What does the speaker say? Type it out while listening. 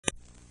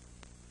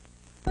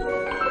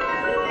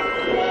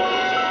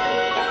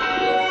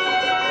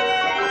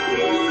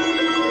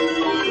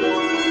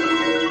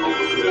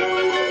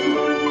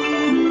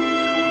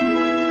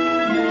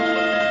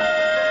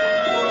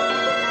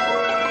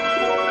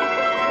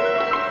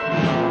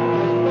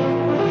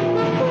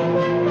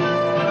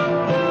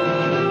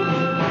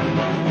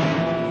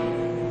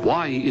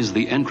is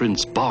the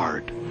entrance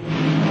barred?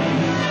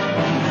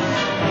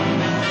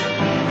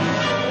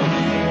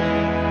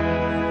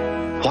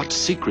 What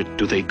secret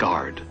do they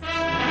guard?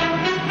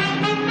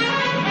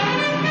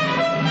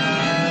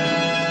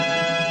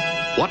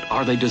 What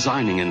are they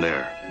designing in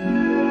there?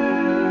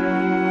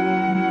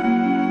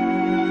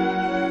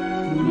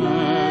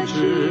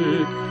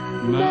 Magic,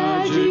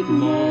 magic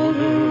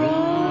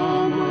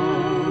motorama.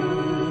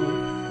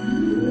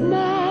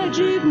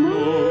 Magic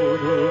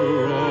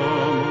motorama.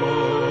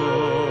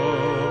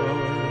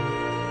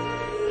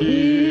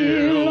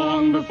 Here,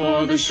 long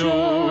before the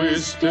show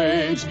is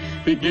staged,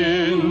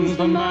 begins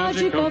the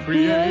magic of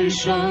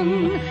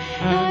creation.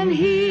 And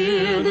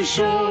here the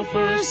show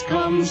first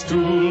comes to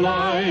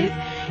life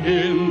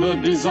in the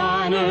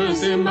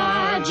designer's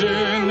imagination.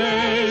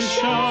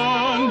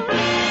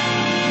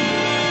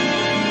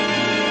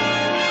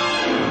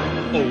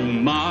 Oh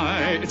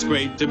my, it's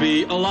great to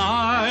be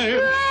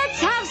alive. Let's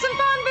have some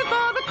fun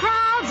before the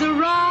crowds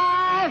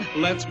arrive.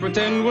 Let's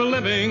pretend we're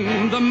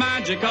living the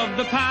magic of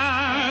the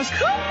past.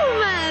 Cool,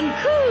 man,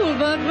 cool,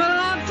 but we'll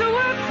have to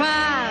work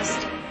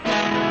fast.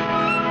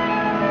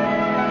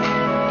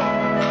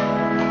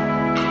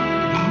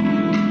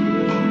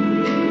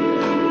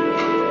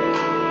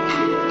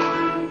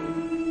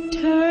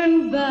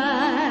 Turn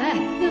back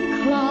the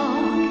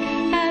clock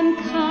and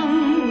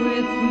come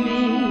with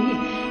me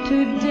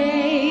to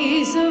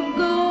days of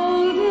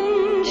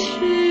golden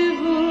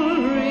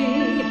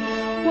chivalry,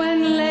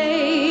 when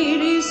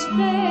ladies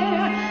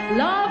fair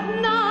love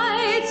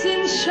knights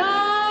in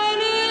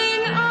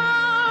shining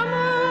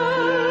armor.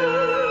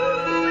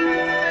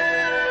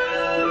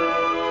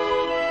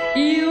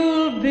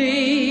 You'll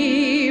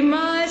be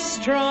my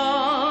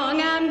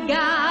strong and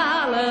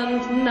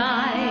gallant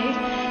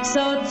knight,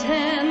 so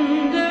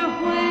tender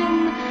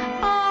when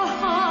our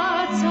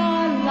hearts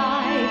are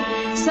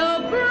light,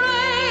 so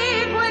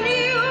brave when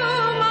you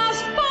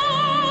must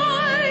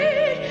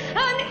fight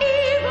an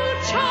evil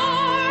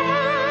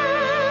charmer.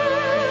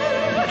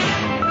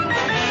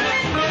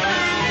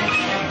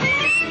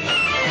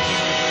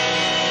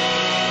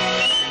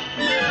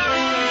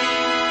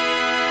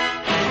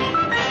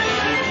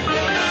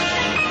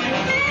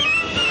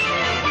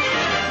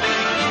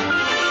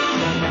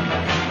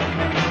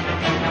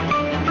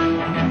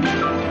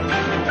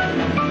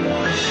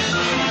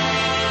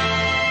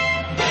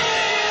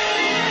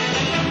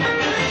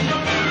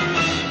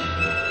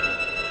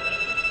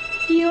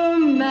 Your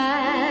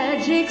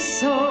magic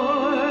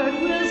sword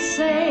will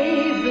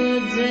save the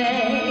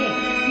day.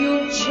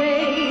 You'll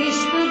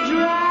chase the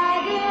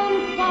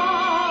dragon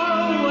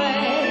far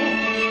away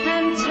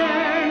and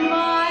turn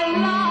my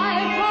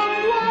life from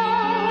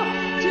woe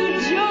to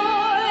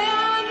joy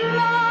and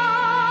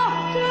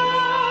laughter.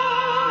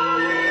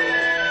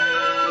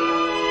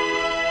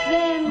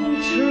 Then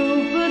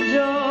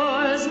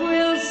troubadours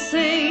will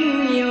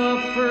sing your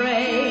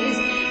praise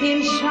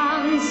in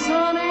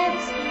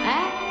chansonnettes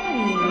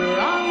and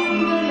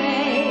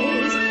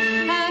rondelets,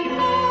 and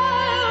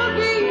I'll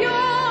be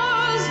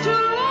yours to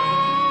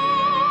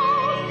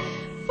love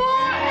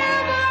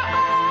forever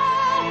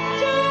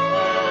after.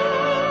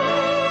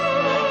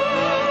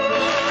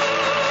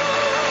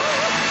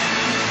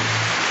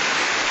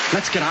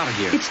 Let's get out of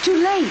here. It's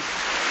too late.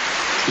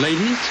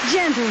 Ladies?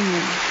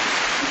 Gentlemen.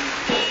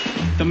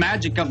 The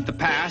magic of the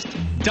past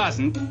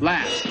doesn't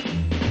last.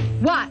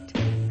 What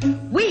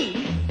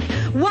we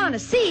want to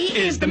see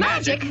is the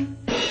magic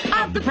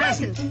of the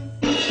present.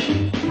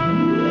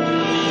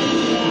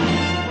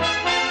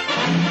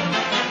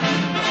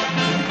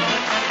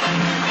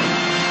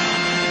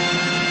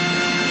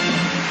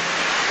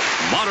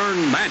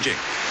 Modern Magic.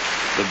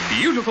 The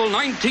beautiful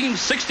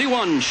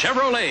 1961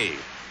 Chevrolet.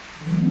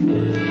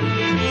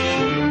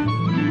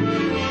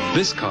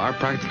 This car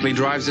practically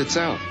drives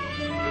itself.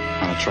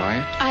 Wanna try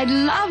it? I'd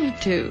love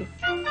to.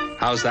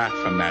 How's that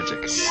for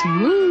magic?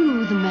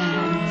 Smooth,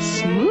 man,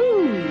 smooth.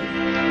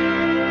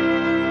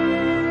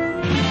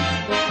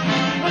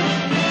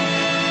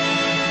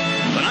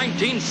 The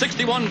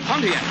 1961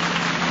 Pontiac.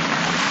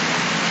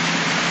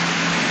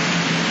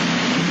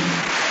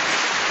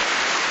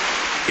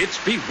 It's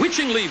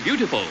bewitchingly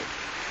beautiful.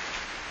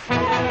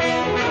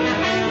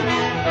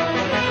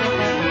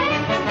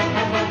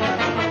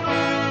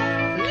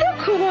 Look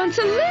who wants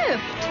a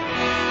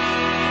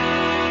lift.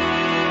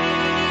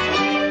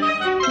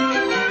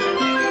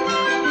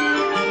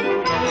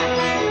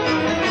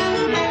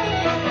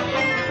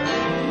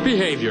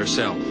 Behave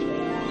yourself.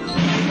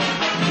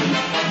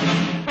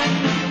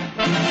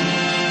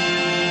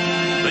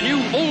 The new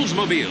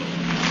Oldsmobile.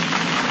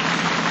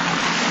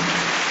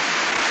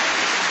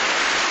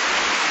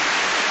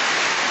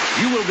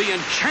 You will be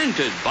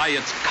enchanted by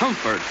its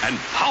comfort and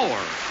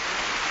power.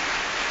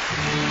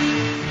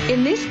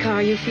 In this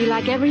car, you feel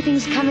like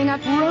everything's coming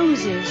up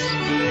roses.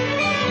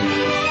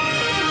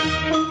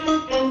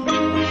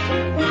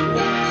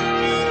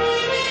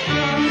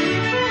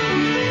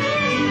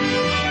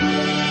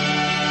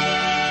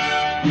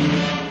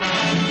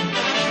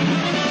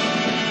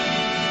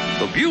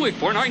 The Buick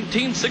for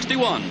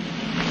 1961.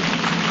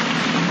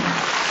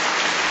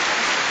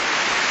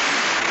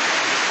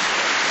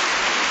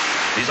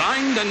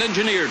 Designed and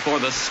engineered for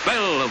the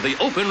spell of the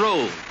open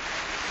road.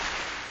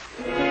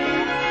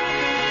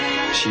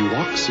 She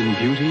walks in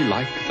beauty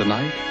like the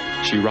night.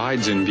 She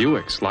rides in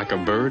Buicks like a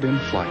bird in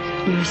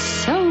flight. You're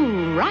so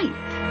right.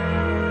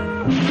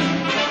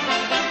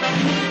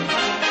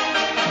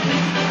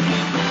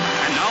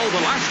 And now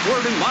the last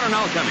word in modern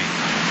alchemy.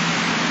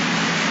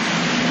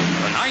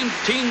 The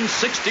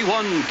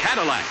 1961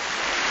 Cadillac.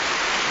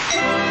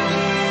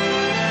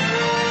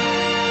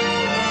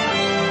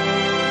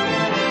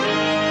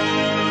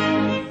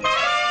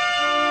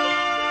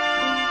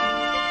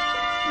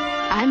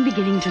 I'm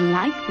beginning to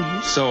like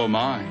this. So am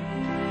I.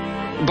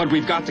 But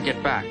we've got to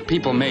get back.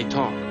 People may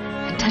talk.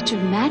 A touch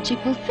of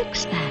magic will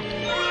fix that.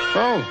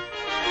 Oh.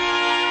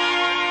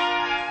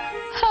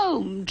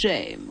 Home,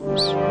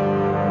 James.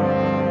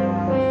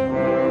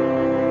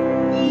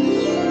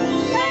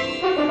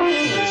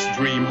 This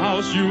dream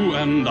house you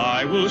and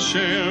I will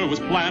share was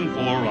planned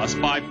for us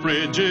by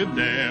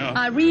Frigidaire.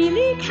 I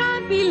really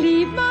can't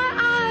believe my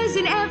eyes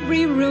in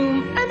every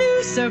room. A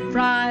new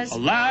surprise.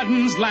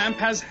 Aladdin's lamp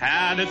has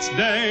had its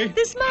day.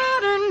 This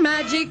modern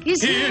magic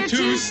is here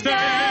to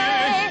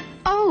stay.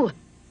 Oh,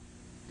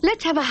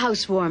 let's have a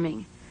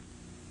housewarming.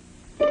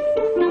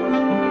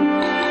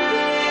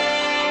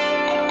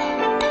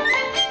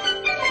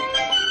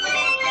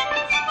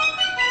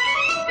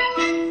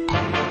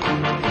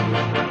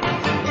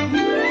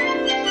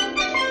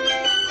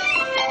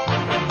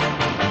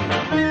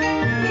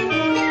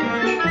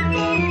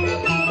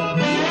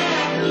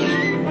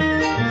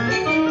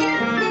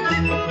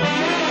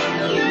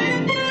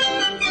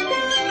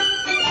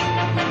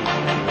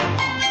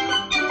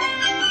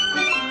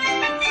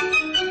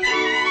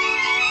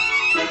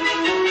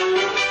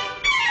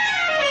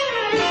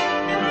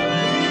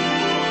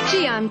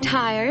 I'm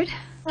tired.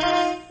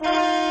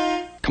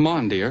 Come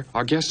on, dear.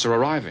 Our guests are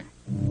arriving.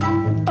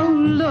 Oh,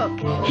 look.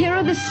 Here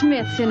are the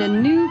Smiths in a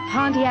new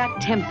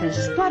Pontiac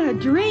Tempest. What a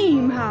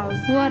dream house.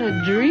 What a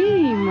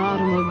dream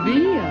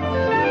automobile.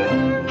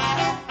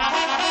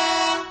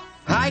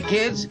 Hi,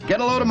 kids.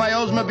 Get a load of my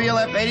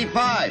Oldsmobile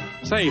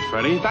F-85. Say,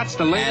 Freddie, that's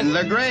the latest. And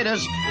the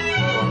greatest.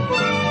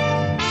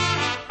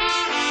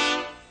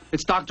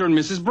 It's Dr. and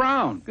Mrs.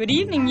 Brown. Good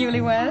evening,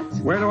 newlyweds.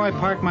 Where do I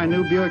park my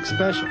new Buick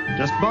Special?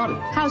 Just bought it.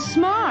 How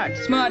smart.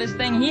 Smartest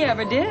thing he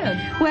ever did.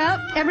 Well,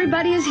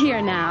 everybody is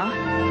here now.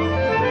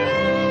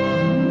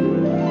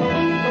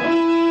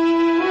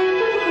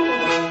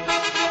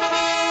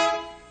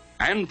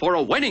 And for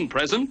a wedding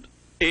present,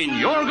 in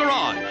your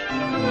garage,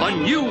 a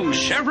new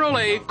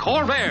Chevrolet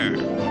Corvair.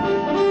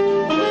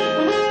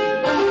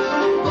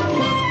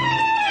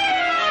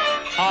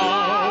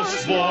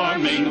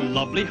 Housewarming,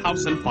 lovely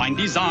house and fine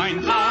design.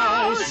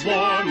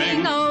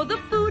 Housewarming. Oh, the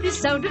food is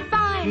so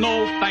divine.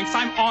 No thanks,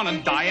 I'm on a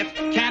diet.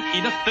 Can't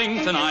eat a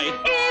thing tonight.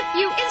 If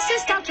you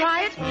insist, I'll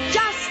try it.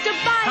 Just a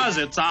bite. 'Cause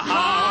it's a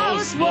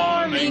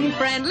housewarming.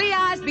 Friendly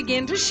eyes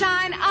begin to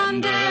shine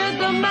under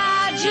the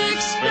magic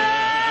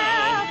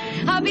spell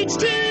of each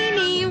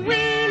teeny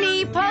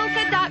weeny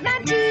polka dot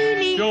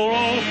mantini. Your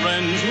old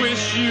friends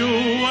wish you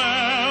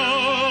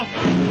well.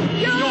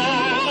 Your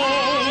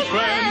old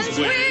friends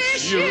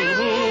wish you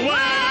well.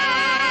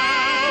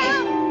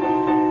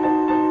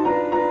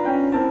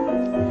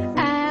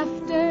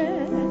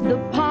 After the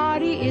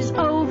party is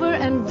over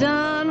and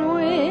done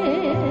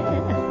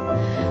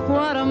with,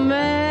 what a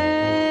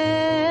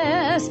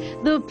mess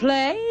the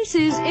place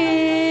is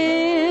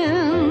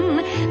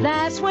in.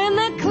 That's when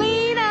the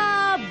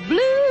cleanup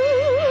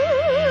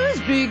blues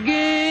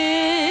begin.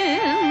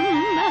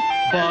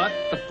 But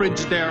the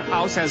Frigidaire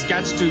house has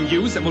gats to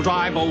use that will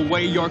drive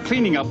away your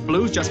cleaning up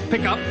blues. Just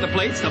pick up the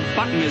plates, the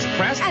button is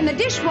pressed. And the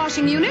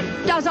dishwashing unit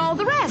does all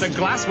the rest. The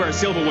glassware,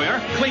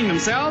 silverware clean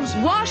themselves.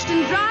 Washed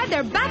and dried,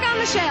 they're back on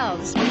the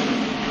shelves.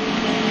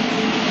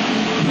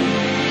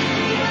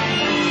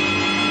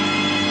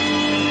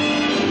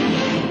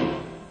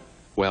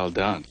 Well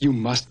done. You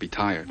must be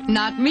tired.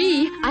 Not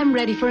me. I'm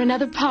ready for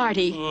another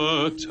party.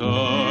 A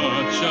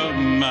touch of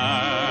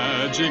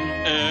magic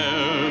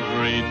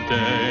every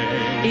day.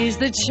 Is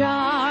the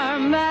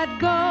charm that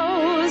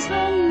goes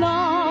a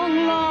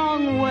long,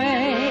 long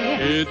way.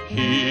 It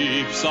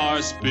keeps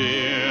our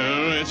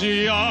spirits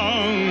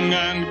young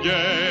and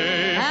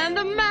gay. And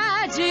the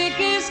magic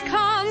is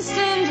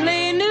constantly